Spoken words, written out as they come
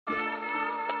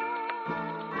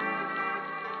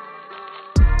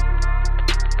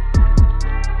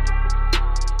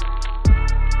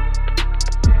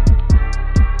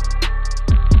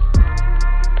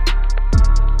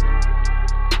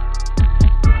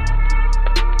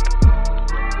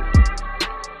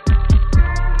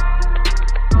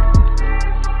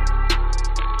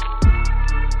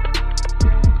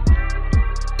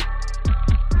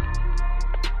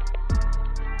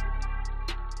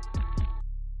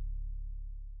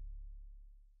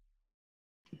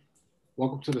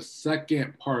Welcome to the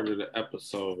second part of the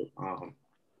episode.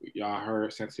 Y'all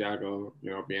heard Santiago,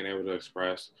 being able to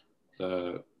express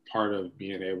the part of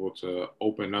being able to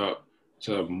open up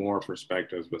to more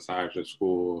perspectives besides just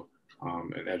school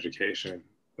and education.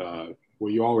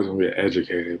 Well, you always want to be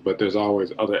educated, but there's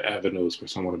always other avenues for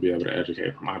someone to be able to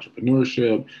educate, from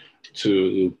entrepreneurship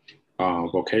to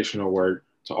vocational work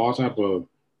to all type of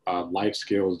life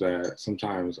skills that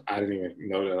sometimes I didn't even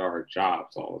know that are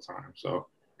jobs all the time. So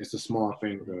it's the small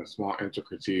things and the small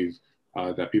intricacies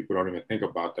that people don't even think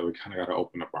about that we kind of got to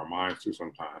open up our minds to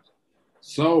sometimes.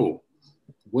 So,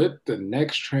 with the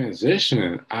next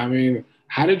transition, how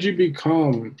did you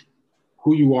become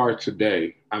who you are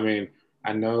today?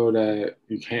 I know that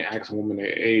you can't ask a woman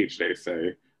their age, they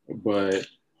say, but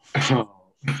um,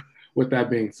 with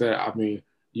that being said,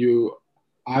 you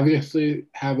obviously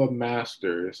have a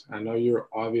master's. I know you're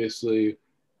obviously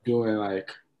doing like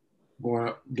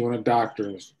doing a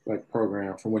doctor's like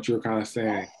program from what you were kind of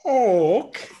saying. Oh,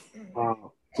 okay.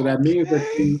 So that means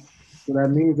Okay.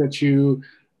 that you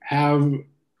have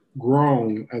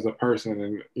grown as a person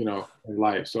and in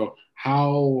life. So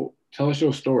how tell us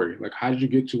your story. Like how did you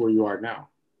get to where you are now?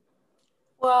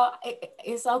 Well,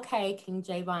 it's okay, King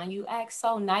Javon. You act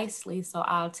so nicely, so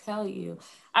I'll tell you.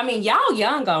 I mean, y'all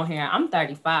young on here. I'm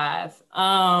 35.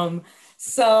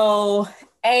 So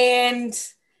and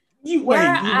You where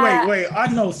wait, you wait, I wait. I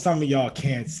know some of y'all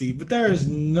can't see, but there is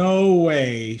no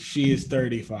way she is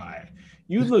 35.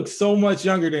 You look so much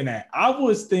younger than that. I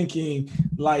was thinking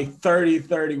like 30,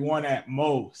 31 at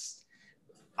most.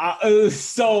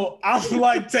 So I'm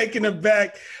like taken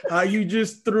aback how you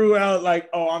just threw out like,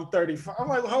 oh, I'm 35. I'm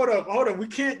like, hold up. We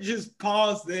can't just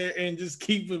pause there and just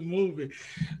keep it moving.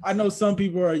 I know some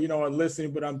people are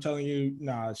listening, but I'm telling you,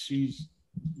 nah, she's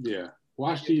Yeah.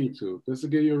 Watch the YouTube. This will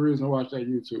give you a reason to watch that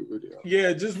YouTube video.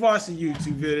 yeah, just watch the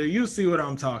YouTube video. You'll see what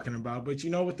I'm talking about. But you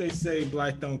know what they say,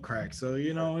 black don't crack. So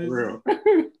it's For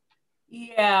real.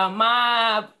 yeah,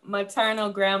 my maternal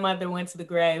grandmother went to the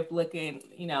grave looking,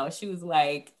 she was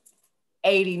like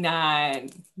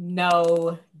 89,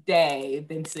 no day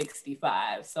than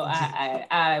 65. So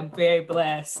I'm very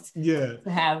blessed yeah.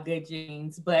 to have good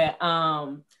genes. But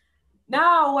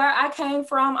no, where I came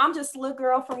from, I'm just a little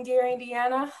girl from Gary,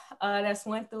 Indiana, that's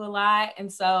went through a lot.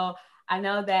 And so I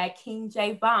know that King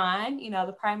J. Bond,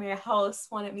 the primary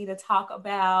host, wanted me to talk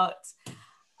about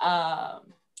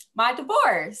my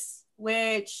divorce,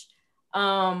 which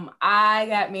I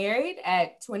got married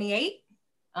at 28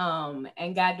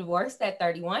 and got divorced at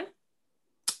 31.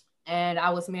 And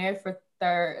I was married for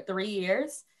 3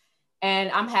 years.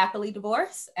 And I'm happily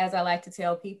divorced, as I like to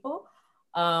tell people.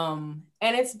 And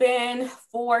it's been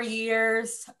 4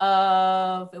 years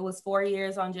it was 4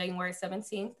 years on January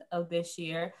 17th of this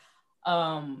year.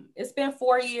 It's been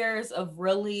 4 years of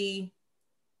really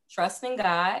trusting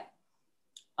God,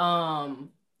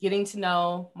 getting to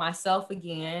know myself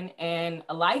again, and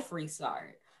a life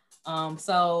restart.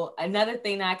 So another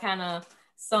thing that I kind of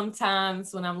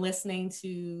sometimes when I'm listening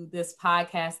to this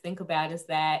podcast think about is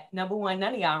that number one,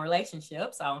 none of y'all in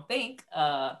relationships, I don't think.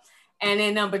 And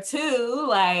then number two,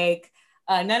 like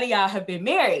none of y'all have been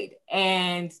married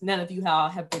and none of you all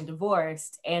have been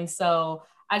divorced. And so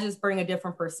I just bring a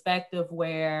different perspective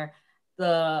where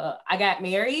I got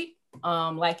married,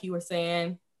 like you were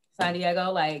saying, San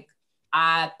Diego, like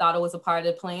I thought it was a part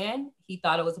of the plan. He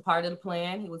thought it was a part of the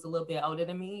plan. He was a little bit older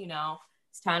than me,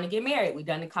 it's time to get married. We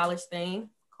done the college thing.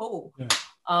 Cool. Yeah.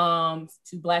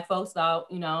 Two black folks thought,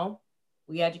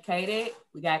 we educated,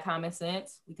 we got common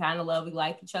sense, we kind of love, we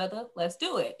like each other. Let's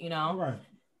do it, All right.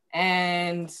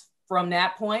 And from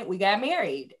that point, we got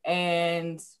married.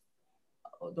 And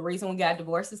the reason we got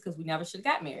divorced is because we never should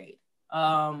have got married.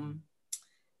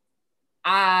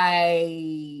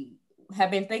 I have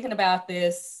been thinking about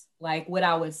this, like what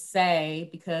I would say,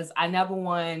 because I never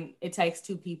want, it takes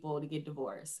two people to get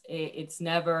divorced. It's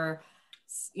never,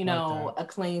 Like a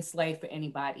clean slate for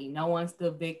anybody. No one's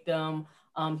the victim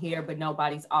here, but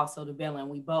nobody's also the villain.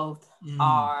 We both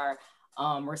are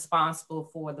responsible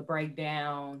for the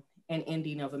breakdown and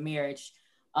ending of a marriage.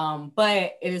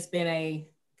 But it has been a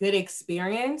good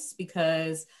experience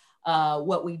because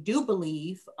what we do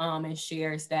believe and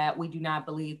share is that we do not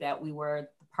believe that we were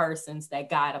the persons that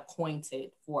God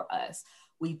appointed for us.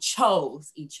 We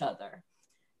chose each other.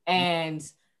 And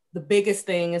the biggest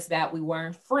thing is that we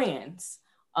weren't friends.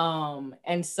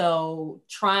 And so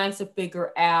trying to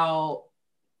figure out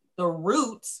the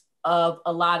roots of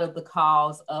a lot of the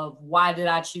cause of why did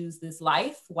I choose this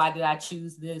life? Why did I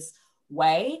choose this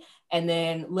way? And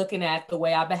then looking at the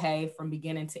way I behave from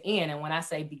beginning to end. And when I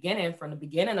say beginning, from the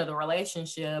beginning of the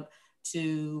relationship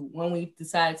to when we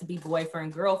decided to be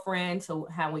boyfriend, girlfriend, to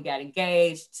how we got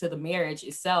engaged, to the marriage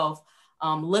itself,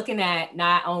 looking at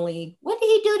not only what did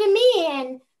he do to me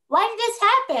and why did this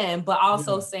happen, but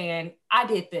also saying, I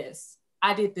did this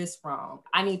wrong.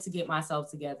 I need to get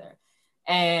myself together.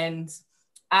 And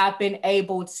I've been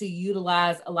able to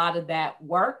utilize a lot of that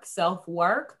work,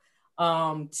 self-work,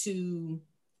 to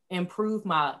improve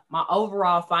my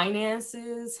overall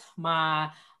finances, my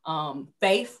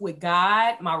faith with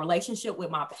God, my relationship with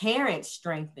my parents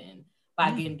strengthened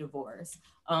by getting divorced,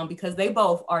 because they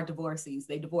both are divorcees.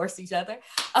 They divorced each other.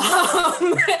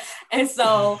 And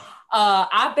so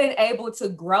I've been able to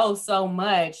grow so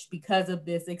much because of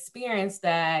this experience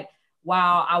that,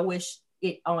 while I wish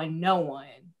it on no one,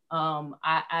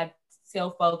 I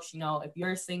tell folks, if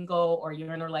you're single or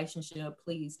you're in a relationship,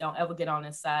 please don't ever get on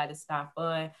this side. It's not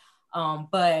fun.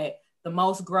 But the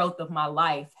most growth of my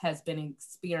life has been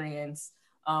experienced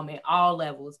at all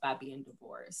levels by being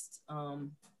divorced.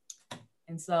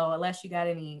 And so unless you got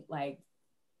any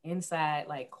inside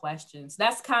questions,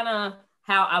 that's kind of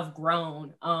how I've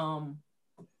grown.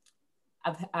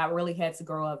 I really had to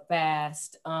grow up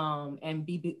fast and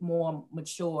be more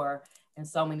mature in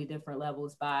so many different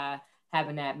levels by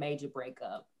having that major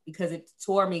breakup, because it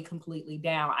tore me completely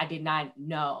down. I did not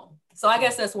know. So I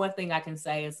guess that's one thing I can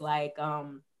say is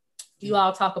you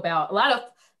all talk about, a lot of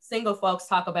single folks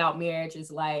talk about marriage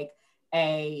as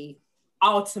a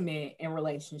ultimate in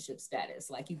relationship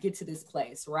status. You get to this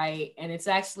place, right? And it's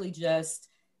actually just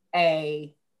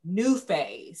a new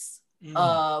phase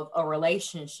of a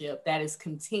relationship that is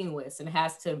continuous and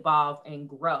has to evolve and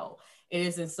grow. It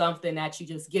isn't something that you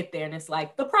just get there and it's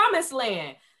like the promised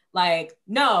land.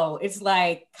 No, it's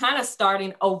kind of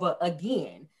starting over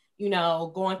again,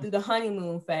 going through the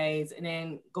honeymoon phase and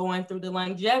then going through the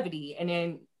longevity. And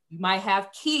then you might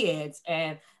have kids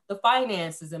and the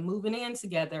finances and moving in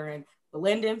together and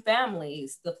blending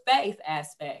families, the faith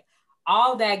aspect.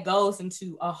 All that goes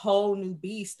into a whole new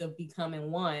beast of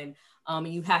becoming one. And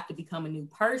you have to become a new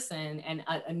person and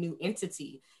a new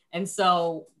entity. And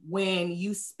so when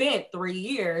you spent 3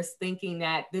 years thinking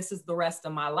that this is the rest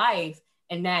of my life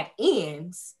and that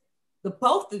ends, the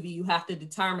both of you have to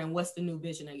determine what's the new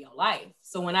vision of your life.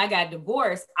 So when I got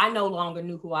divorced, I no longer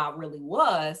knew who I really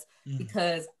was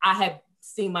because I had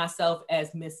seen myself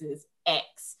as Mrs.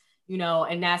 X,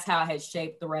 and that's how it had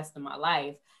shaped the rest of my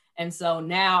life. And so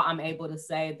now I'm able to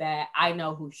say that I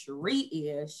know who Cherie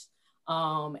is.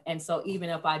 And so even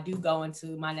if I do go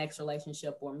into my next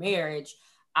relationship or marriage,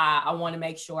 I want to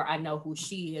make sure I know who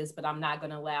she is, but I'm not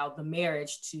going to allow the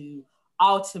marriage to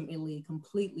ultimately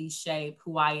completely shape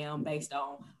who I am based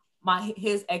on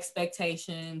his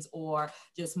expectations or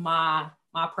just my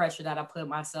pressure that I put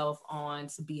myself on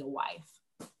to be a wife.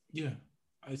 Yeah.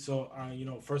 So,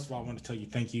 first of all, I want to tell you,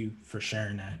 thank you for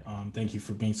sharing that. Thank you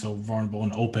for being so vulnerable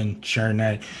and open, sharing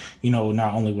that,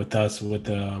 not only with us, with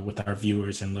our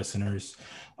viewers and listeners,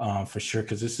 for sure.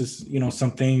 Because this is,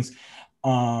 some things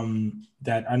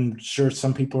that I'm sure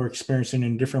some people are experiencing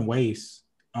in different ways.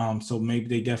 So maybe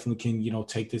they definitely can,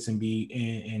 take this and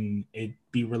it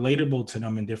be relatable to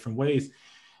them in different ways.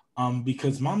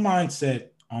 Because my mindset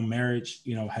on marriage,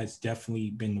 has definitely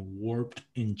been warped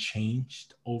and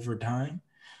changed over time.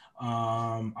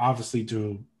 Obviously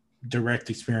through direct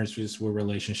experiences with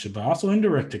relationship, but also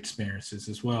indirect experiences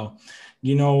as well.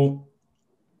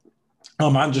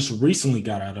 I just recently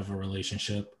got out of a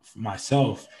relationship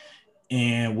myself,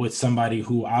 and with somebody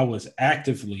who I was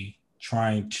actively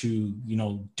trying to,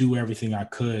 do everything I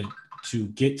could to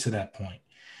get to that point.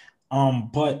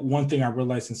 But one thing I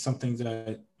realized, and something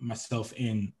that myself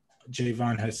and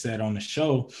Javon has said on the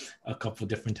show a couple of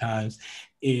different times,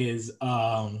 is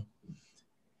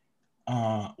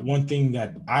one thing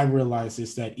that I realize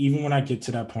is that even when I get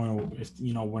to that point, if,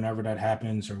 whenever that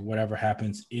happens or whatever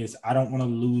happens, is I don't want to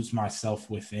lose myself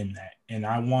within that. And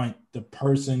I want the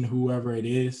person, whoever it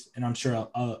is, and I'm sure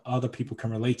other people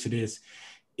can relate to this,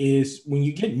 is when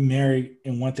you get married,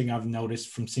 and one thing I've noticed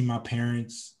from seeing my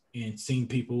parents and seeing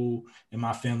people in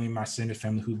my family, my extended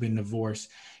family who've been divorced,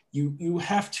 you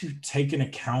have to take into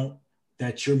account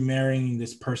that you're marrying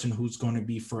this person who's going to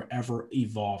be forever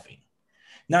evolving.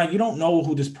 Now, you don't know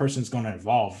who this person is going to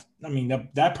evolve. I mean,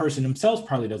 that person themselves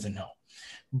probably doesn't know.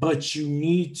 But you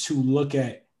need to look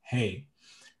at, hey,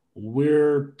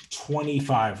 we're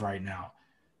 25 right now.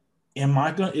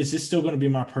 Is this still going to be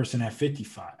my person at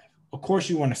 55? Of course,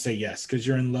 you want to say yes because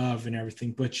you're in love and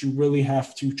everything, but you really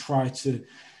have to try to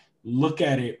look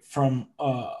at it from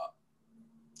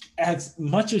as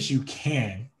much as you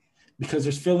can, because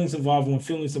there's feelings involved. When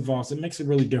feelings involved, it makes it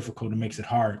really difficult. It makes it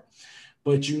hard.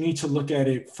 but you need to look at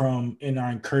it from, and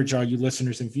I encourage all you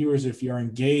listeners and viewers, if you're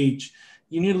engaged,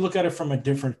 you need to look at it from a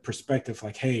different perspective.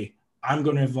 Like, hey, I'm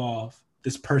going to evolve.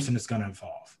 This person is going to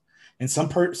evolve. And some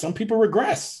people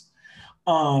regress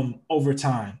over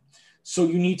time. So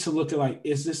you need to look at, like,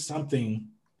 is this something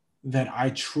that I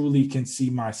truly can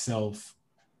see myself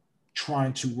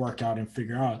trying to work out and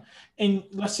figure out? And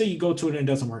let's say you go to it and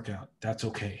it doesn't work out. That's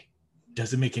okay.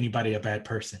 Doesn't make anybody a bad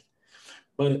person.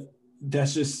 But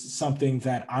that's just something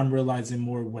that I'm realizing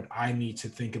more what I need to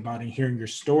think about, and hearing your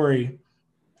story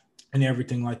and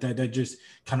everything like that, that just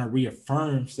kind of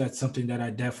reaffirms that's something that I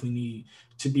definitely need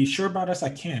to be sure about as I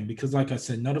can. Because like I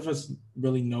said, none of us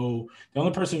really know. The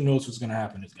only person who knows what's going to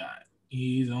happen is God.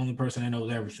 He's the only person that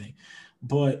knows everything.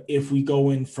 But if we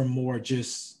go in from more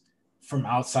just from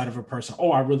outside of a person,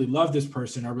 oh, I really love this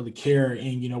person, I really care,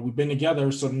 and, you know, we've been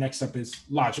together, so the next step is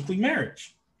logically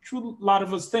marriage. True, a lot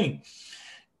of us think.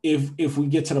 If we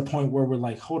get to the point where we're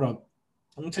like, hold up,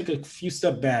 I'm gonna take a few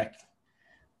steps back.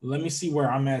 Let me see where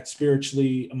I'm at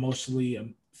spiritually,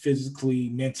 emotionally, physically,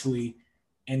 mentally,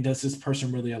 and does this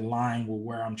person really align with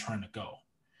where I'm trying to go?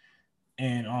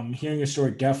 And hearing your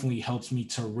story definitely helps me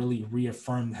to really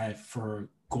reaffirm that for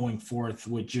going forth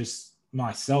with just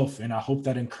myself. And I hope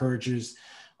that encourages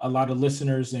a lot of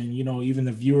listeners and, you know, even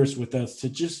the viewers with us to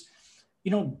just, you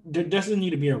know, there doesn't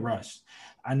need to be a rush.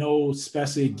 I know,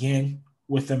 especially again,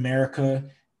 with America,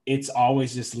 it's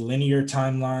always this linear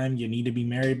timeline. You need to be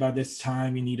married by this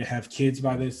time. You need to have kids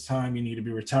by this time. You need to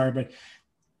be retired. But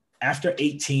after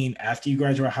 18, after you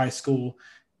graduate high school,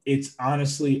 it's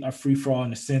honestly a free-for-all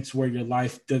in a sense where your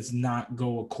life does not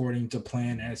go according to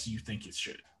plan as you think it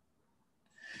should.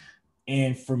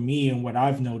 And for me, and what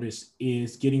I've noticed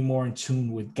is getting more in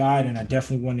tune with God, and I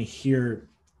definitely want to hear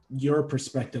your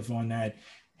perspective on that,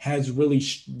 has really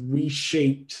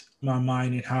reshaped my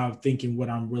mind and how I'm thinking, what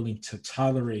I'm willing to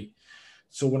tolerate.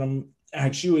 So what I'm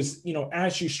asking you is, you know,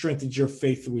 as you strengthened your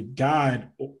faith with God,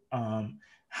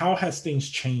 how has things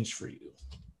changed for you?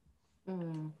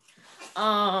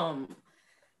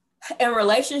 In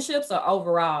relationships or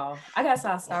overall? I guess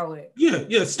I'll start with.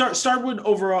 Yeah. Start with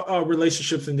overall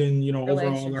relationships, and then, you know,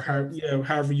 overall, or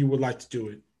however you would like to do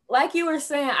it. Like you were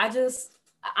saying,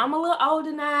 I'm a little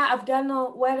older now. I've done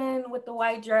the wedding with the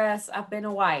white dress. I've been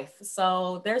a wife.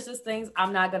 So there's just things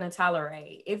I'm not going to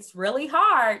tolerate. It's really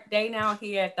hard dating out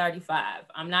here at 35.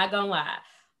 I'm not going to lie.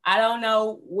 I don't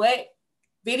know what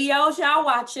videos y'all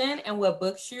watching and what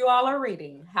books you all are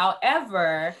reading.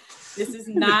 However, this is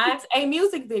not a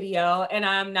music video, and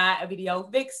I'm not a video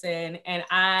vixen, and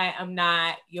I am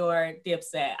not your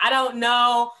Dipset. I don't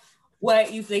know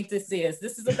what you think this is.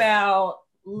 This is about,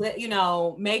 you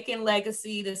know, making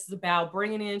legacy. This is about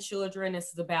bringing in children.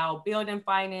 This is about building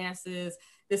finances.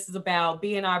 This is about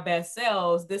being our best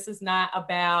selves. This is not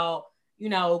about, you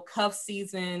know, cuff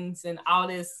seasons and all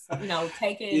this, you know,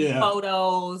 taking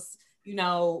photos, you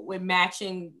know, with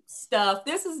matching stuff.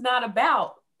 This is not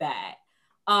about that.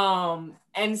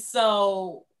 And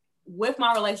so with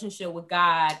my relationship with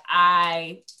God,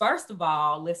 I, first of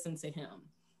all, listened to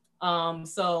him.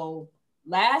 So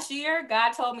last year,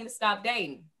 God told me to stop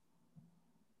dating,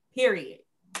 period.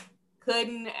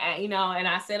 Couldn't, you know, and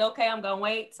I said, okay, I'm going to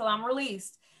wait till I'm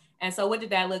released. And so what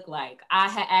did that look like? I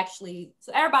had actually,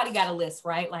 so everybody got a list,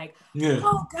 right? Like,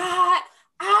 oh God,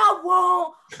 I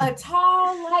want a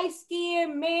tall,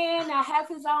 light-skinned man that have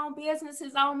his own business,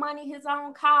 his own money, his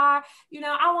own car. You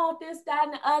know, I want this, that,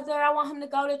 and the other. I want him to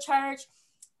go to church.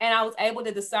 And I was able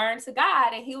to discern to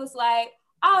God. And he was like,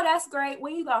 oh, that's great.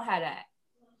 When you gonna have that?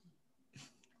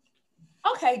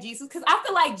 Okay, Jesus, because I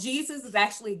feel like Jesus is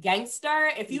actually a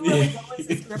gangster. If you really go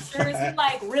into scriptures, he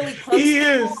like really he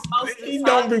is. He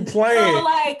don't be playing. So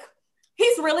like,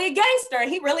 he's really a gangster.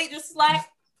 He really just like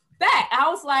that. I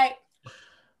was like,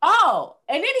 oh,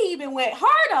 and then he even went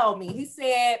hard on me. He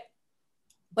said,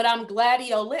 but I'm glad of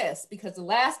your list, because the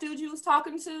last dude you was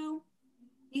talking to,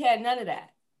 he had none of that.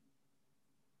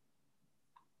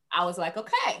 I was like,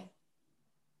 okay.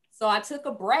 So I took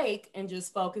a break and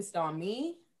just focused on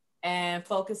me and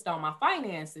focused on my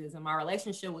finances and my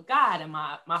relationship with God and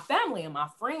my family and my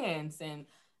friends, and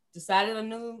decided a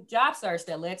new job search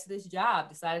that led to this job,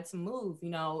 decided to move, you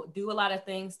know, do a lot of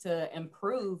things to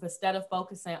improve instead of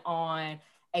focusing on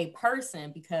a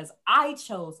person, because I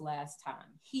chose last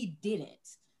time. He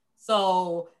didn't.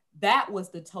 So that was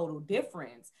the total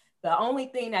difference. The only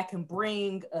thing that can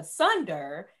bring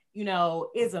asunder, you know,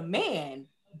 is a man,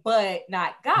 but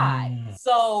not God.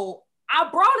 So I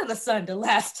brought it asunder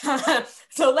last time.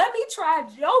 So let me try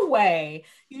your way,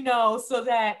 you know, so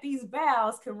that these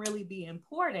vows can really be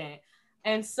important.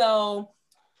 And so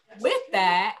with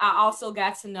that, I also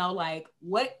got to know like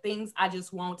what things I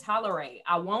just won't tolerate.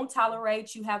 I won't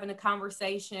tolerate you having a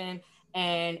conversation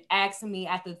and asking me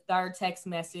at the third text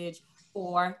message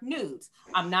for nudes.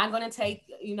 I'm not going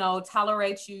to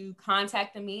tolerate you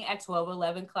contacting me at 12 or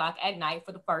 11 o'clock at night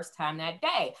for the first time that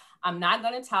day. I'm not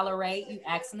going to tolerate you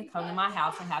asking to come to my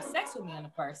house and have sex with me on the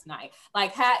first night.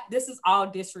 Like, this is all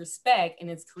disrespect, and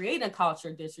it's creating a culture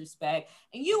of disrespect.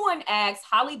 And you wouldn't ask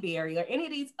Holly Berry or any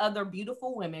of these other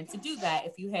beautiful women to do that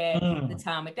if you had the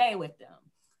time of day with them.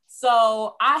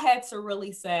 So I had to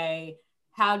really say,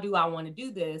 how do I want to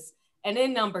do this? And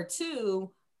then number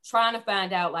two, trying to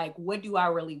find out, like, what do I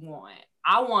really want?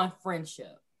 I want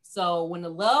friendship. So when the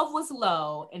love was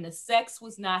low and the sex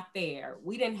was not there,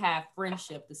 we didn't have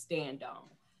friendship to stand on.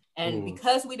 And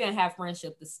because we didn't have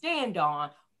friendship to stand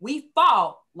on, we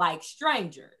fought like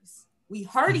strangers. We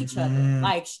hurt each other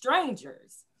like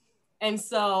strangers. And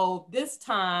so this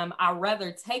time, I'd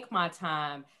rather take my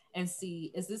time and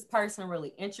see, is this person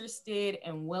really interested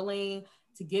and willing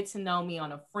to get to know me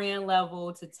on a friend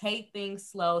level, to take things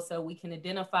slow so we can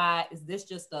identify, is this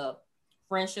just a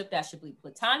friendship that should be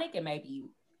platonic and maybe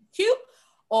cute,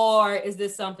 or is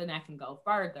this something that can go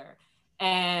further?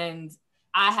 And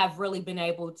I have really been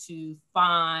able to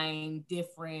find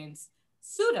different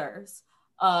suitors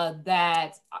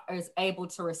that is able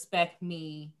to respect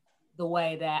me the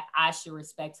way that I should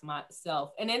respect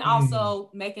myself, and then also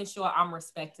making sure I'm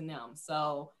respecting them.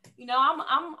 So,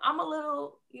 I'm a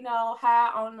little,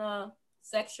 high on the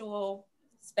sexual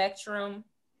spectrum,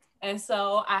 and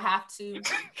so I have to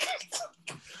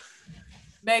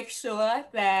make sure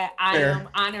that I am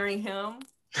honoring him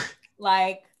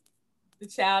like the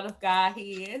child of God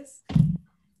he is.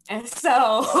 And so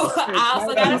I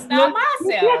also got to stop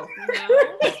myself,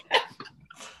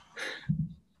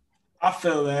 I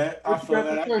feel that.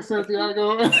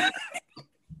 Santiago.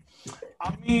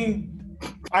 I mean,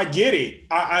 I get it.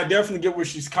 I definitely get where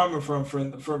she's coming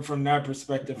from that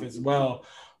perspective as well.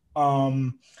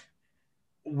 What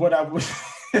I would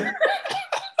did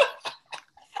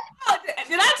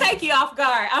I take you off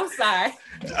guard? I'm sorry.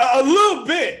 A little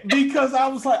bit, because I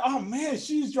was like, oh man,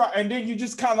 she's dry. And then you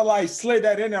just kind of like slid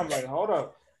that in there. I'm like, hold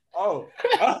up.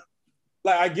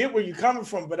 Like, I get where you're coming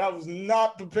from, but I was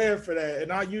not prepared for that.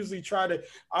 And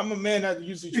I'm a man that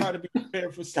usually try to be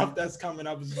prepared for stuff that's coming.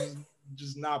 I was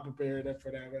just not prepared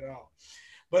for that at all.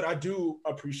 But I do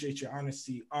appreciate your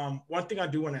honesty. One thing I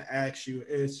do want to ask you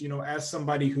is, as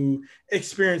somebody who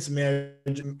experienced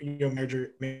marriage from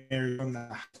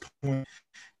the point,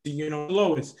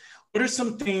 lowest, what are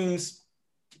some things,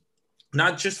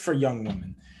 not just for young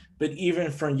women, but even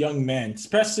for young men,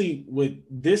 especially with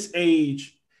this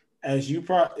age, as you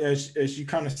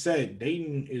kind of said,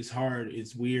 dating is hard,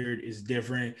 it's weird, it's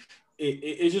different.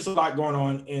 It's just a lot going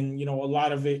on, and a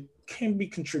lot of it can be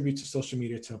contributed to social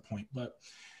media to a point. But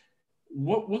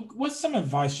what's some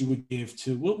advice you would give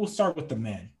to? We'll start with the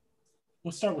men.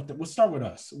 We'll start with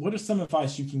us. What are some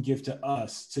advice you can give to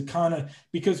us to kind of,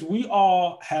 because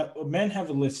men have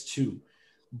a list too,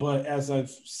 but as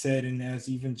I've said, and as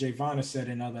even Javonna said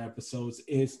in other episodes,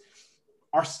 is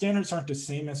our standards aren't the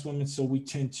same as women, so we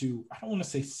tend to, I don't want to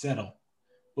say settle,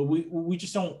 but we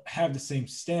just don't have the same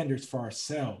standards for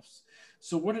ourselves.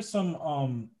 So what are some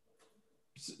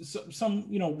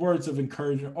words of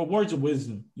encouragement or words of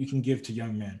wisdom you can give to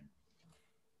young men?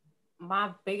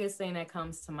 My biggest thing that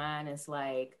comes to mind is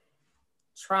like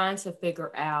trying to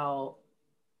figure out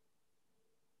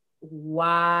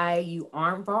why you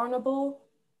aren't vulnerable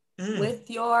with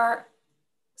your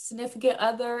significant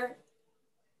other.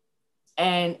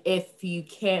 And if you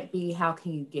can't be, how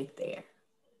can you get there?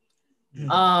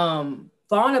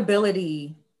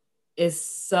 Vulnerability is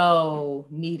so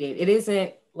needed. It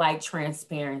isn't like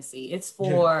transparency. It's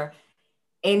for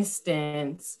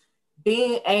instance,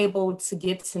 being able to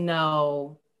get to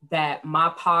know that my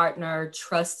partner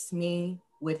trusts me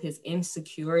with his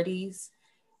insecurities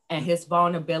and his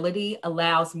vulnerability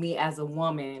allows me as a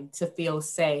woman to feel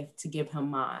safe to give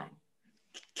him mine.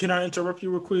 Can I interrupt you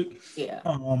real quick? Yeah.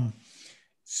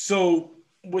 So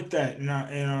with that, and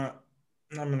I'm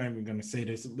not even going to say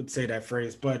that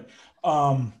phrase, but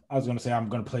I was going to say I'm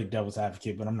going to play devil's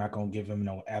advocate, but I'm not going to give him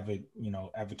no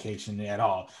avocation at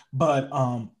all. But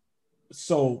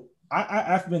so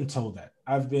I've been told that.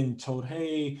 I've been told,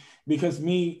 hey, because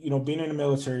me, being in the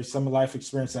military, some life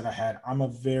experience that I had, I'm a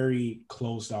very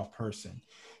closed off person.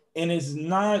 And it's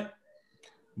not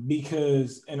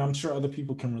because, and I'm sure other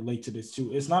people can relate to this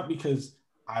too, it's not because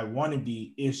I want to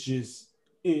be, it's just,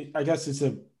 I guess it's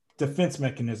a defense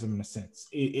mechanism in a sense.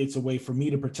 It's a way for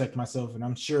me to protect myself. And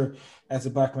I'm sure as a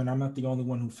Black man, I'm not the only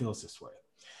one who feels this way.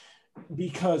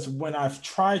 Because when I've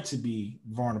tried to be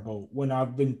vulnerable, when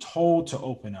I've been told to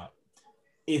open up,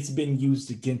 it's been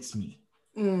used against me.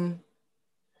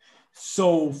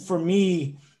 So for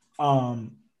me,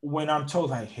 when I'm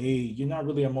told like, hey, you're not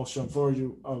really emotional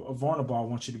vulnerable, I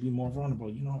want you to be more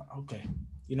vulnerable. Okay,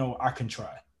 I can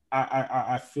try.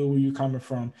 I feel where you're coming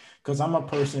from, because I'm a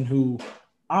person who,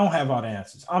 I don't have all the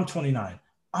answers. I'm 29.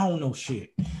 I don't know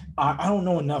shit. I don't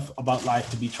know enough about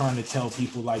life to be trying to tell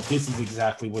people like this is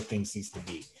exactly what things needs to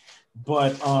be.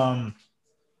 But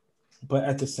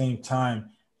at the same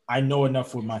time, I know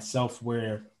enough with myself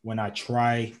where when I've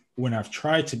tried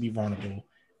to be vulnerable,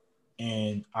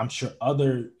 and I'm sure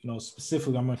other,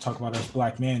 specifically I'm going to talk about us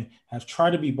Black men, have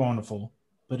tried to be vulnerable,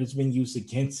 but it's been used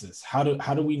against us. How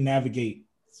do we navigate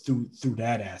through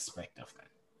that aspect of that?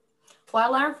 Well, I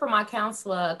learned from my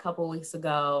counselor a couple of weeks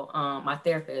ago, my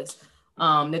therapist,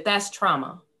 that's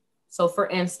trauma. So for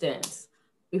instance,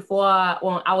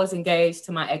 when I was engaged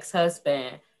to my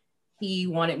ex-husband, he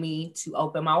wanted me to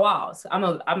open my walls. I'm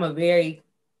a very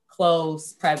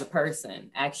closed, private person,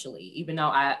 actually, even though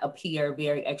I appear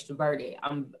very extroverted.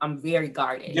 I'm very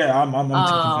guarded. Yeah, I'm taken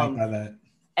back by that.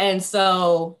 And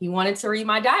so he wanted to read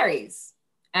my diaries.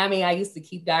 I mean, I used to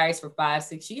keep diaries for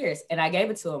 5-6 years, and I gave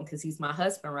it to him because he's my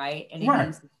husband, right? And he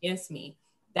used it against me.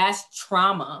 That's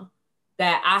trauma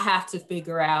that I have to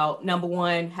figure out. Number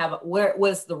one,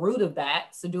 what's the root of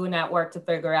that? So doing that work to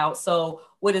figure out, so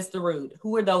what is the root?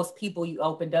 Who are those people you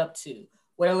opened up to?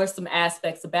 What are some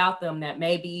aspects about them that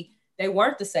maybe they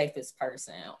weren't the safest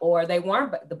person or they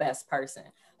weren't the best person?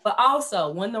 But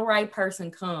also, when the right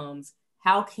person comes,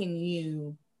 how can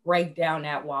you break down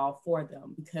that wall for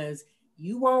them? Because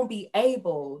you won't be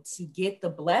able to get the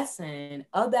blessing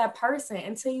of that person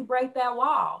until you break that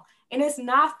wall. And it's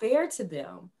not fair to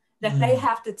them that they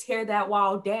have to tear that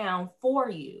wall down for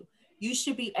you. You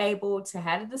should be able to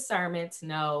have the discernment to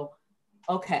know,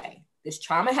 okay, this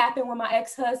trauma happened with my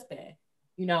ex-husband.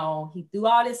 He threw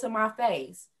all this in my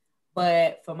face.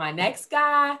 But for my next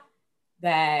guy,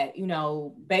 that,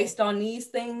 based on these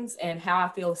things and how I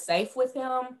feel safe with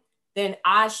him, then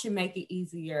I should make it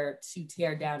easier to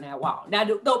tear down that wall. Now,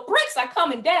 the bricks are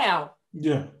coming down.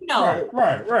 Yeah.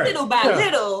 Right. Little by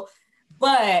little.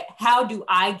 But how do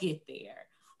I get there?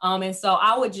 And so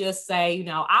I would just say,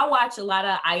 I watch a lot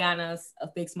of Ayana's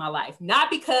Fix My Life, not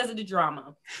because of the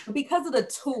drama, but because of the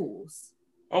tools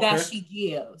that she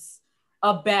gives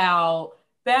about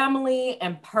family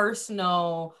and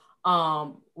personal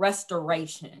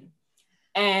restoration.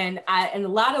 And a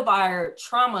lot of our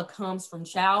trauma comes from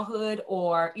childhood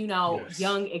or,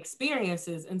 young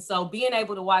experiences. And so being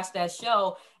able to watch that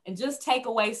show and just take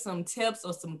away some tips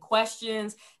or some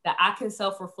questions that I can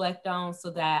self-reflect on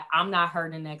so that I'm not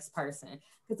hurting the next person.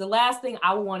 Because the last thing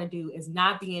I want to do is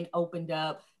not being opened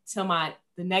up to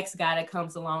the next guy that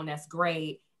comes along that's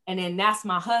great. And then that's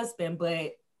my husband,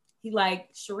 but he like,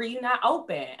 Cherie, you're not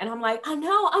open. And I'm like, I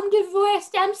know, I'm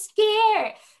divorced, I'm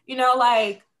scared.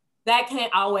 That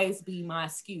can't always be my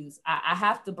excuse. I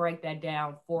have to break that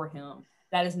down for him.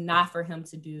 That is not for him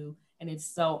to do. And it's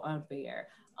so unfair.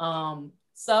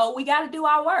 So we got to do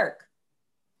our work.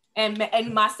 And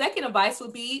my second advice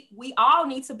would be, we all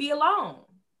need to be alone.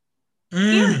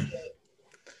 Period.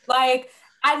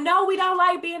 I know we don't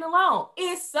like being alone.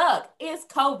 It sucks. It's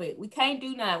COVID. We can't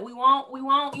do nothing. We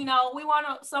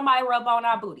want somebody to rub on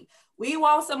our booty. We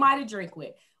want somebody to drink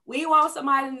with. We want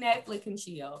somebody to Netflix and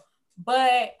chill.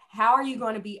 But how are you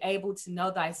going to be able to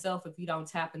know thyself if you don't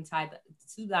tap into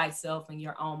to thyself in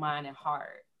your own mind and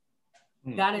heart?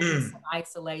 You got to do some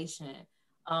isolation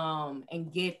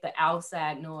and get the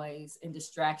outside noise and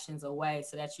distractions away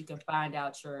so that you can find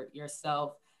out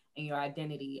yourself and your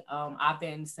identity. I've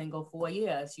been single 4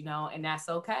 years, and that's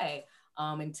okay.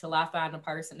 Until I find a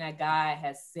person that God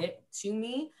has sent to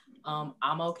me,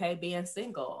 I'm okay being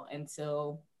single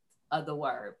until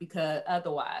otherwise,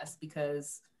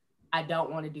 because I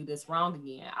don't want to do this wrong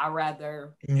again. I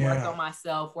rather work on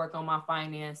myself, work on my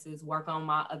finances, work on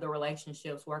my other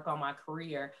relationships, work on my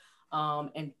career,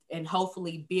 and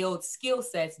hopefully build skill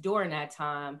sets during that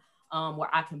time where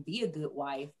I can be a good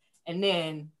wife. And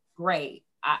then, great,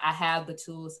 I have the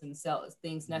tools and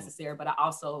things necessary, but I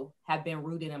also have been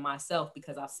rooted in myself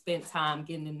because I've spent time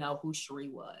getting to know who Cherie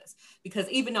was. Because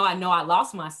even though I know I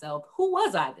lost myself, who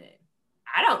was I then?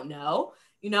 I don't know.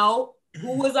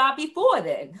 Who was I before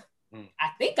then? I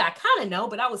think I kind of know,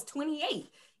 but I was 28.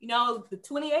 The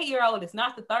 28-year-old is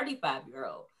not the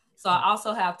 35-year-old. So I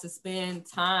also have to spend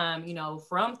time,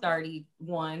 from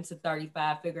 31 to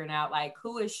 35, figuring out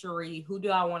who is Cherie? Who do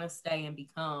I want to stay and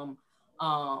become?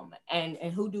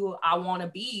 And who do I want to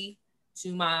be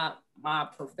to my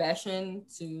profession,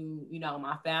 to, you know,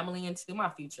 my family, and to my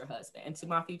future husband, and to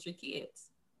my future kids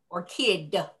or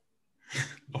kid.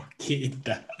 Or kid.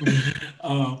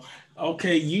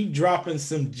 Okay, you dropping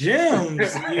some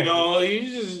gems, you know,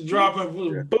 you just dropping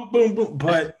boom, boom, boom.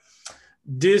 But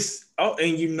this,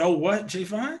 and you know what, J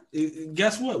Fine?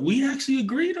 Guess what? We actually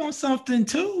agreed on something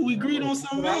too. We agreed on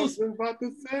something else. I was just about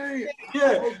to say. Yeah.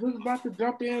 I was just about to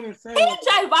jump in and say.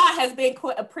 J Vine has been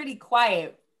pretty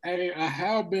quiet. Hey, I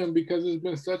have been, because it's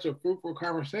been such a fruitful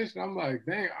conversation. I'm like,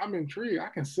 dang, I'm intrigued. I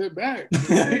can sit back.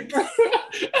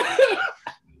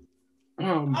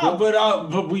 But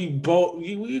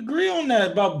we agree on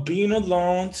that about being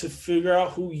alone to figure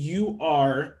out who you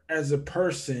are as a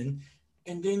person,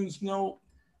 and then you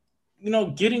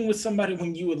know getting with somebody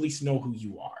when you at least know who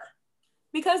you are.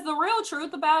 Because the real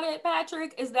truth about it,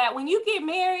 Patrick, is that when you get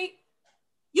married,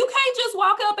 you can't just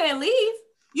walk up and leave.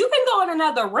 You can go in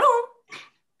another room.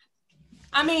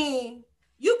 I mean,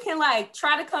 you can like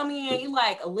try to come in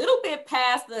like a little bit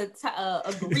past the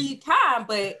agreed time,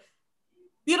 but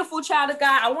beautiful child of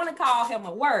God, I want to call him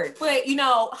a word, but you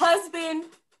know, husband,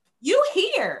 you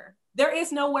here. There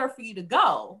is nowhere for you to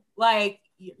go. Like,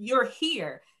 you're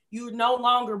here. You're no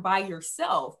longer by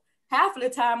yourself. Half of the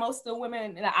time, most of the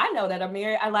women that I know that are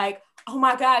married are like, oh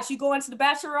my gosh, you going to the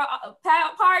bachelor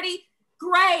party?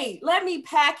 Great. Let me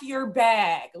pack your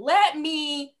bag. Let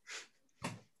me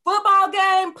football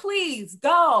game, please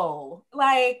go.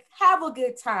 Like, have a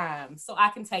good time so I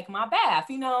can take my bath,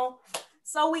 you know?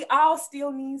 So we all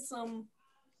still need some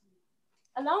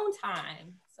alone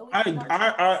time. So I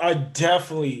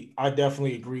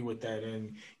definitely agree with that.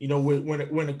 And you know,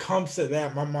 when it comes to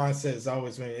that, my mindset is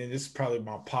always been, and this is probably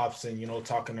my pops and, you know,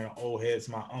 talking to old heads,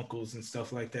 my uncles and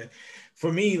stuff like that.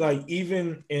 For me, like,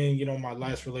 even in, you know, my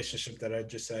last relationship that I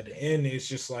just had to end, it's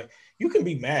just like, you can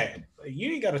be mad. Like,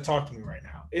 you ain't got to talk to me right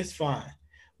now. It's fine.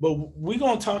 But we're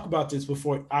going to talk about this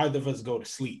before either of us go to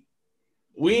sleep.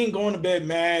 We ain't going to bed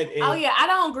mad. Oh yeah, I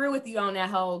don't agree with you on that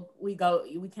whole we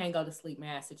can't go to sleep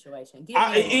mad situation. You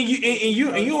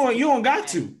don't got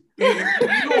to. I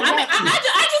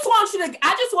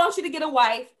just want you to get a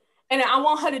wife, and then I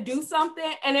want her to do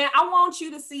something, and then I want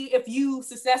you to see if you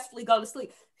successfully go to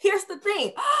sleep. Here's the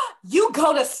thing: you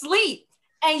go to sleep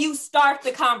and you start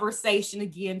the conversation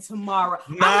again tomorrow.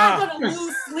 I'm not gonna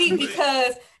lose sleep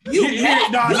because you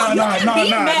mad. You can be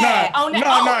mad on the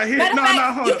couch. You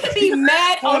can be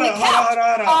mad on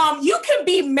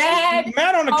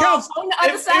the couch on the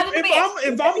other side of the bed.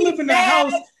 If I'm living in the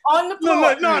house on the floor,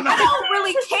 I don't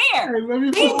really care.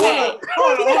 Be mad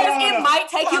because it might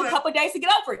take you a couple of days to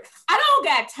get over it. I don't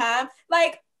got time.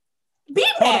 Like, be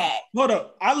mad. Hold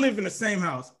up. I live in the same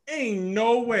house. Ain't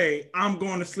no way I'm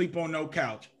going to sleep on no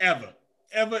couch ever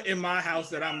in my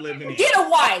house that I'm living in. Get a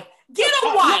wife. Get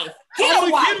a wife.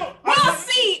 We'll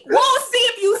see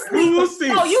if you sleep. We'll see.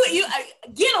 No, you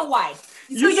get a wife.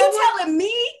 So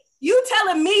you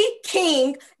telling me,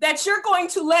 King, that you're going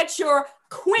to let your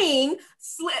queen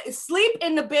sleep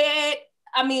in the bed?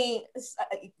 I mean,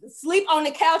 sleep on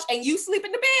the couch and you sleep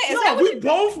in the bed? No, we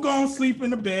both gonna sleep in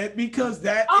the bed because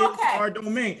that is our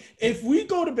domain. If we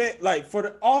go to bed, like, for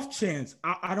the off chance,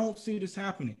 I don't see this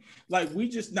happening. Like, we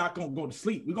just not gonna go to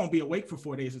sleep. We're gonna be awake for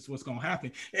 4 days. That's what's gonna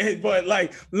happen. But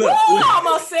like, look, I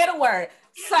almost said a word.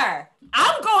 Sir,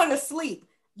 I'm going to sleep.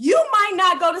 You might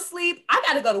not go to sleep. I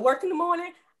gotta go to work in the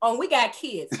morning. We got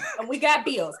kids and we got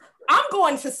bills. I'm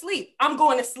going to sleep. I'm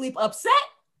going to sleep upset,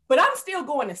 but I'm still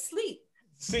going to sleep.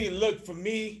 See, look, for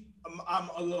me,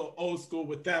 I'm a little old school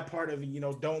with that part of it. You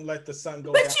know, don't let the sun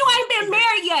go. But you ain't been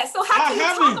married yet, so how can you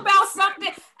talk about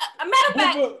something? Matter of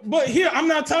fact, but here I'm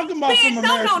not talking about from a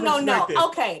marriage perspective.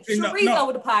 Okay, Cherie's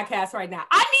over the podcast right now.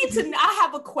 I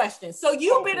have a question. So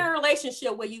you've been in a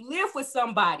relationship where you live with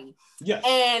somebody, yes,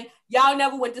 and y'all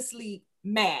never went to sleep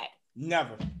mad.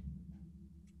 Never.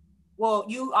 Well,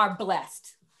 you are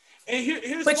blessed. And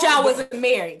here's but y'all wasn't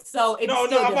married, so it's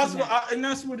and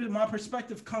that's where my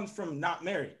perspective comes from. Not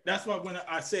married. That's why when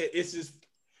I said it's just,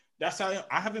 that's how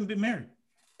I haven't been married,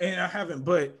 and I haven't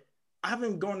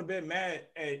gone to bed mad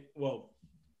at, well,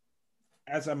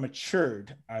 as I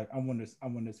matured, I want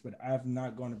this, but I have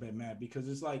not gone to bed mad because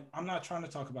it's like, I'm not trying to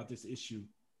talk about this issue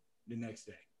the next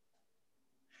day.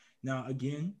 Now,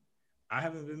 again, I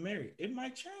haven't been married. It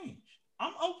might change.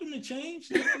 I'm open to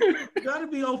change. You gotta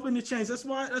be open to change. That's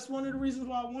one of the reasons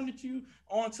why I wanted you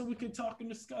on so we could talk and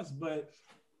discuss. But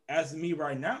as me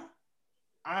right now,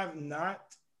 I have not,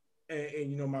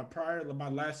 and you know, my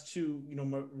last two, you know,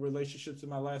 my relationships in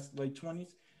my last late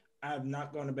 20s, I have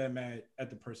not gone to bed mad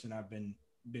at the person I've been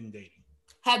dating.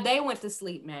 Have they went to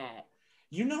sleep mad?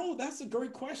 You know, that's a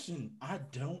great question. I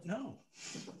don't know.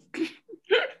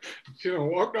 She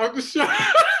done walked out the shop.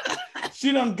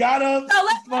 She done got up. So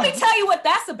let me tell you what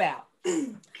that's about.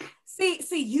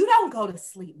 See, you don't go to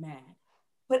sleep mad,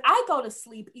 but I go to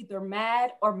sleep either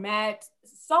mad or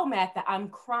so mad that I'm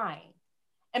crying.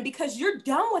 And because you're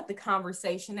done with the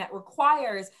conversation that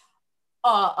requires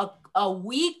a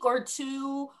week or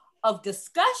two of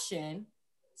discussion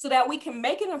so that we can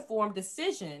make an informed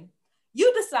decision,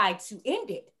 you decide to end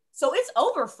it. So it's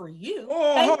over for you.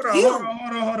 Hold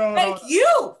on. Thank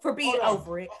you for being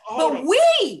over it. But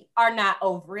we are not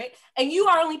over it. And you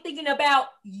are only thinking about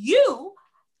you,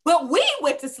 but we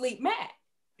went to sleep mad.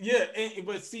 Yeah,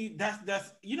 but see,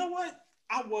 that's you know what?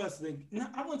 I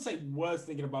wouldn't say was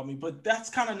thinking about me, but that's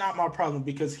kind of not my problem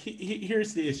because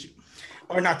here's the issue.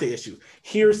 Or not the issue.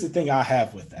 Here's the thing I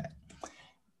have with that.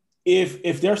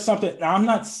 If there's something, now I'm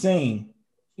not saying,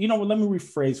 you know what, let me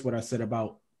rephrase what I said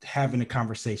about having a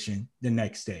conversation the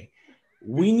next day.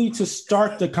 We need to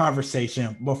start the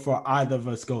conversation before either of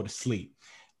us go to sleep.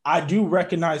 I do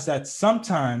recognize that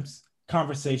sometimes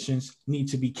conversations need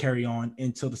to be carried on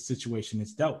until the situation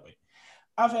is dealt with.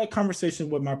 I've had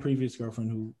conversations with my previous girlfriend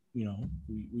who, you know,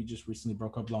 we just recently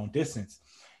broke up long distance.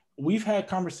 We've had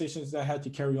conversations that had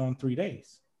to carry on 3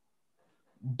 days,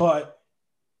 but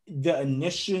the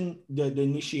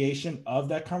initiation of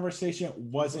that conversation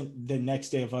wasn't the next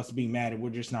day of us being mad and we're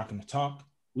just not going to talk.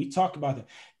 We talked about that.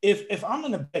 If I'm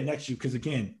in the bed next to you, because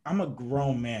again, I'm a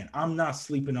grown man, I'm not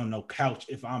sleeping on no couch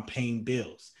if I'm paying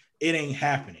bills. It ain't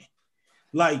happening.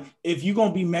 Like, if you're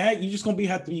gonna be mad, you're just gonna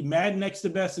have to be mad next to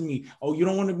best of me. Oh, you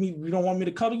don't want me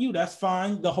to cuddle you? That's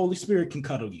fine. The Holy Spirit can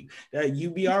cuddle you. You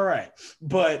be all right.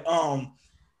 But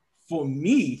for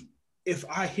me, if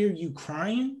I hear you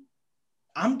crying,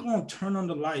 I'm gonna turn on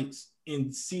the lights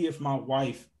and see if my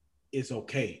wife is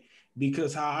okay.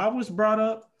 Because how I was brought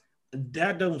up,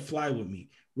 that doesn't fly with me.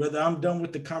 Whether I'm done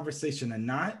with the conversation or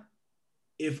not,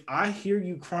 if I hear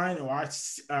you crying or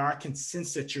I can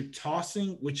sense that you're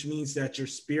tossing, which means that your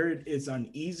spirit is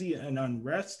uneasy and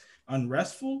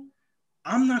unrestful,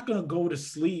 I'm not going to go to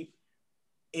sleep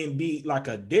and be like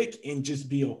a dick and just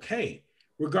be okay.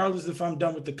 Regardless if I'm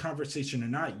done with the conversation or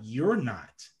not, you're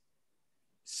not.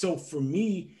 So for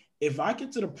me, if I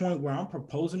get to the point where I'm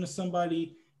proposing to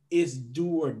somebody, it's do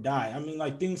or die. I mean,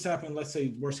 like, things happen, let's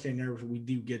say worst case scenario, we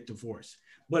do get divorced.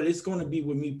 But it's going to be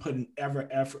with me putting every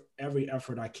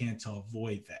effort I can to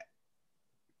avoid that.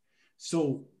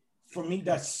 So for me,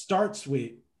 that starts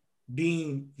with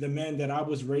being the man that I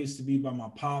was raised to be by my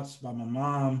pops, by my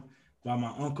mom, by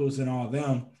my uncles and all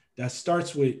them. That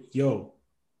starts with, yo,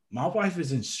 my wife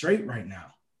isn't straight right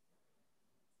now.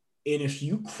 And if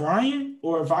you crying,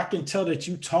 or if I can tell that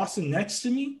you tossing next to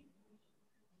me,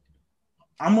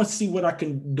 I'm going to see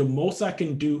the most I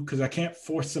can do, because I can't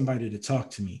force somebody to talk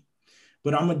to me.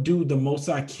 But I'm going to do the most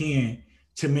I can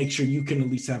to make sure you can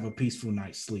at least have a peaceful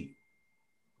night's sleep.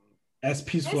 As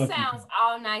peaceful as it sounds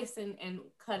all nice and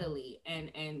cuddly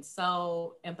and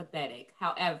so empathetic.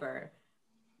 However,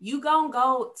 you gonna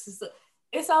go to,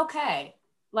 it's okay.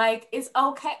 Like, it's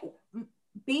okay.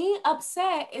 Being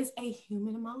upset is a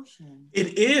human emotion.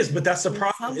 It is, but that's the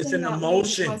problem. It's an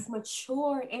emotion. Has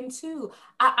matured into.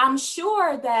 I'm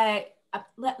sure that,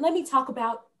 let me talk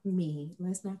about me.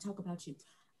 Let's not talk about you.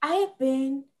 I have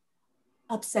been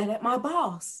upset at my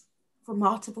boss for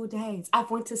multiple days.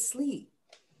 I've went to sleep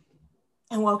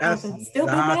and woke up and still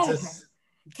been mad at her.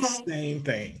 Okay? Same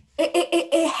thing.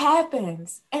 It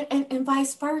happens, and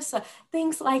vice versa.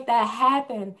 Things like that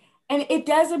happen. And it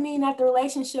doesn't mean that the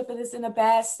relationship is in a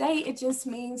bad state. It just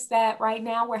means that right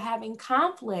now we're having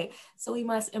conflict. So we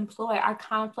must employ our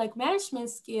conflict management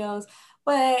skills.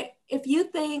 But if you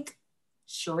think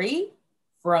Sheree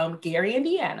from Gary,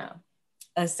 Indiana,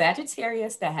 a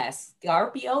Sagittarius that has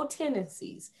Scorpio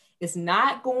tendencies, is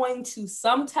not going to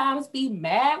sometimes be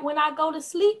mad when I go to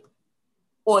sleep,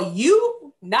 or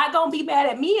you not going to be mad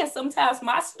at me and sometimes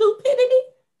my stupidity,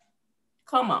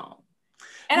 come on.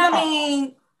 And no. I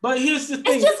mean... But here's the thing.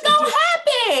 It's just gonna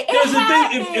happen. Here's the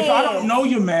thing. If I don't know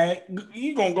you're mad,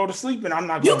 you're gonna go to sleep and I'm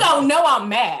not gonna. You gonna know I'm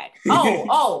mad.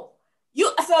 So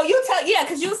you tell, yeah,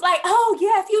 because you was like, oh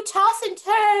yeah, if you toss and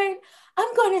turn,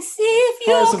 I'm gonna see if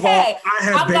you're okay. First of all, I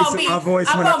have bass in my voice.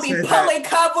 I'm gonna be pulling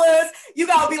covers. You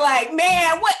gonna be like,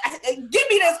 man, what? Give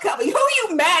me this cover. Who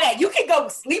you mad at? You can go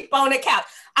sleep on the couch.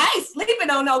 I ain't sleeping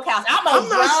on no couch. I'm a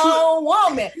grown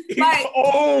woman. Like,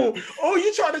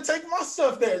 you trying to take my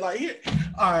stuff there? Like, here.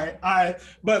 All right.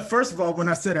 But first of all, when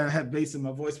I said I had bass in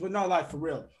my voice, but no, like, for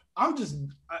real,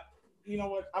 you know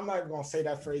what? I'm not even gonna say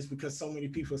that phrase because so many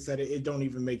people said it. It don't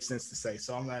even make sense to say.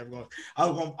 So I'm not even going. I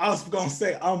was gonna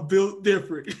say I'm built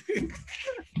different.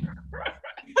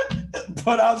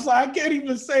 But I was like, I can't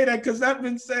even say that because that's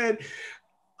been said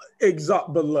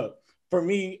Exactly. But look, for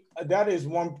me, that is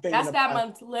one thing. That's that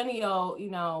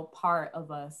millennial, part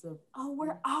of us.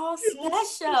 We're all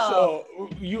special. So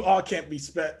you all can't be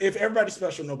special. If everybody's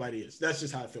special, nobody is. That's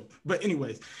just how I feel. But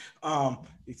anyways,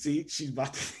 you see, she's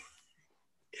about to.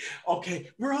 Okay,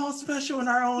 we're all special in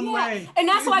our own way. And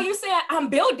that's why you said I'm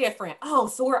built different. Oh,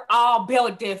 so we're all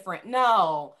built different.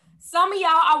 No, some of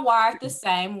y'all are wired the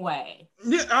same way.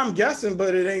 Yeah, I'm guessing,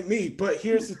 but it ain't me. But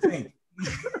here's the thing.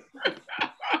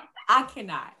 I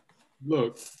cannot.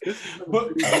 Look,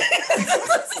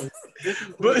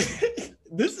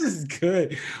 this is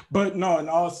good. But no, in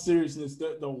all seriousness,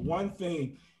 the one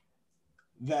thing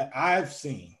that I've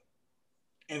seen,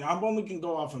 and I'm only going to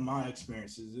go off of my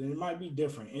experiences, and it might be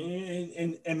different,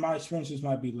 and my experiences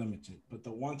might be limited, but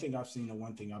the one thing I've seen and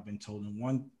one thing I've been told,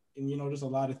 and there's a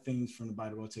lot of things from the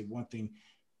Bible. I'd say one thing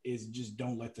is just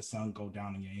don't let the sun go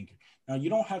down in your anger. Now, you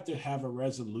don't have to have a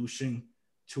resolution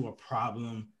to a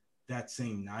problem that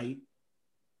same night,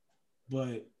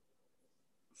 but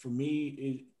for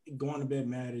me, going to bed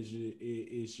mad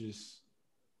is just,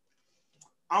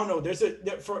 I don't know. I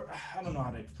don't know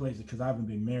how to explain it because I haven't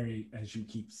been married, as you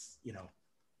keep,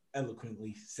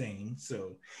 eloquently saying.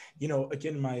 So,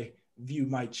 again, my view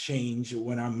might change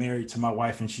when I'm married to my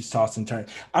wife and she's tossed and turned.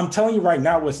 I'm telling you right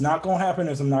now, what's not going to happen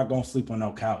is I'm not going to sleep on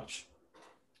no couch.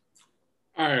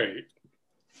 All right.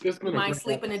 You might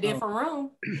sleep in a different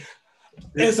room.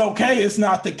 It's okay. It's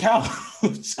not the couch.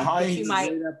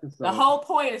 The whole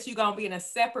point is you're going to be in a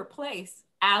separate place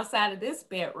outside of this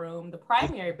bedroom, the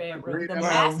primary bedroom, the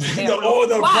master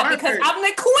bedroom. Why? Because I'm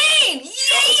the queen.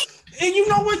 Yay! And you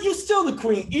know what? You're still the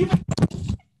queen.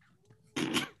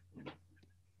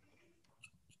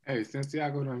 Hey,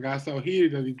 Santiago done got so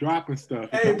heated that he dropping stuff.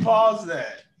 Hey, pause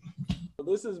that.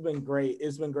 This has been great.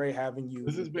 It's been great having you.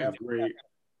 This has been great.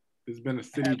 It's been a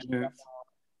city gents.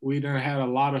 We done had a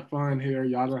lot of fun here.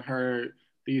 Y'all done heard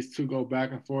these two go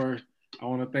back and forth. I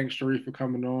want to thank Sharif for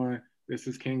coming on. This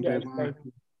is King Devon.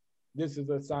 This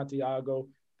is Santiago.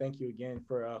 Thank you again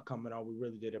for coming on. We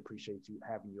really did appreciate you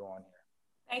having you on here.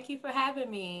 Thank you for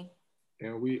having me.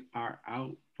 And we are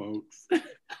out, folks.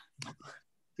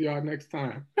 See y'all next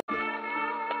time.